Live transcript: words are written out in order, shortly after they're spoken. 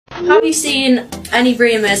Have you seen any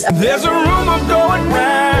rumours? There's a rumor going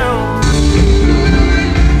round.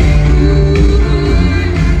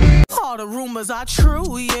 All the rumors are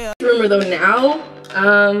true, yeah. Rumour though now.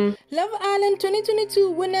 Love Island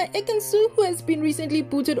 2022 winner Ekin-Su, who has been recently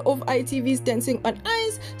booted off ITV's Dancing on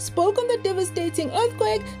Ice, spoke on the devastating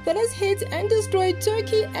earthquake that has hit and destroyed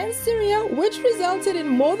Turkey and Syria, which resulted in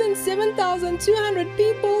more than 7,200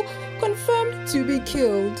 people confirmed to be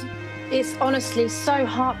killed. It's honestly so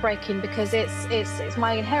heartbreaking because it's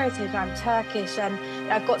my heritage. I'm Turkish and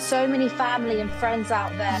I've got so many family and friends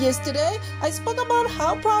out there. Yesterday, I spoke about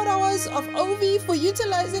how proud I was of Ovi for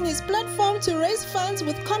utilizing his platform to raise funds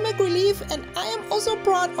with comic relief, and I am also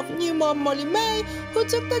proud of new mom Molly-Mae, who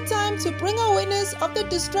took the time to bring awareness of the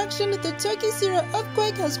destruction the Turkey-Syria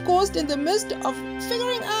earthquake has caused in the midst of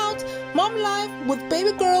figuring out mom life with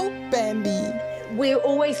baby girl Bambi. We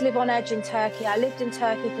always live on edge in Turkey. I lived in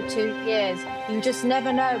Turkey for 2 years. You just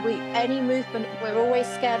never know. Any movement, we're always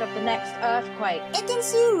scared of the next earthquake.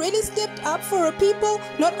 Ekin-Su really stepped up for her people.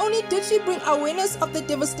 Not only did she bring awareness of the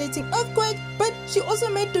devastating earthquake, but she also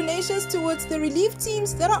made donations towards the relief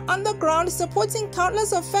teams that are on the ground supporting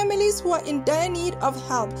countless of families who are in dire need of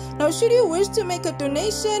help. Now, should you wish to make a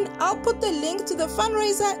donation, I'll put the link to the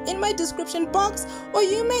fundraiser in my description box, or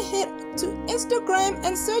you may head to Instagram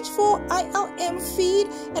and search for ILM feed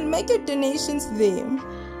and make your donations there.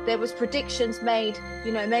 There was predictions made,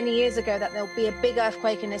 many years ago that there'll be a big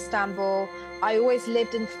earthquake in Istanbul. I always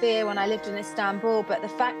lived in fear when I lived in Istanbul, but the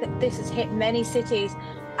fact that this has hit many cities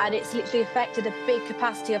and it's literally affected a big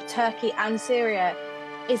capacity of Turkey and Syria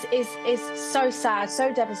is so sad,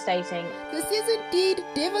 so devastating. This is indeed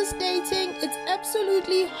devastating. It's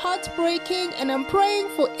absolutely heartbreaking, and I'm praying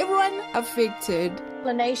for everyone affected.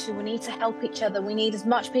 A nation, we need to help each other. We need as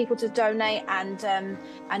much people to donate and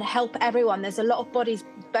help everyone. There's a lot of bodies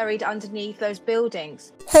buried underneath those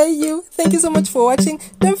buildings. Hey you, thank you so much for watching.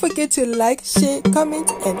 Don't forget to like, share, comment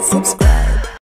and subscribe.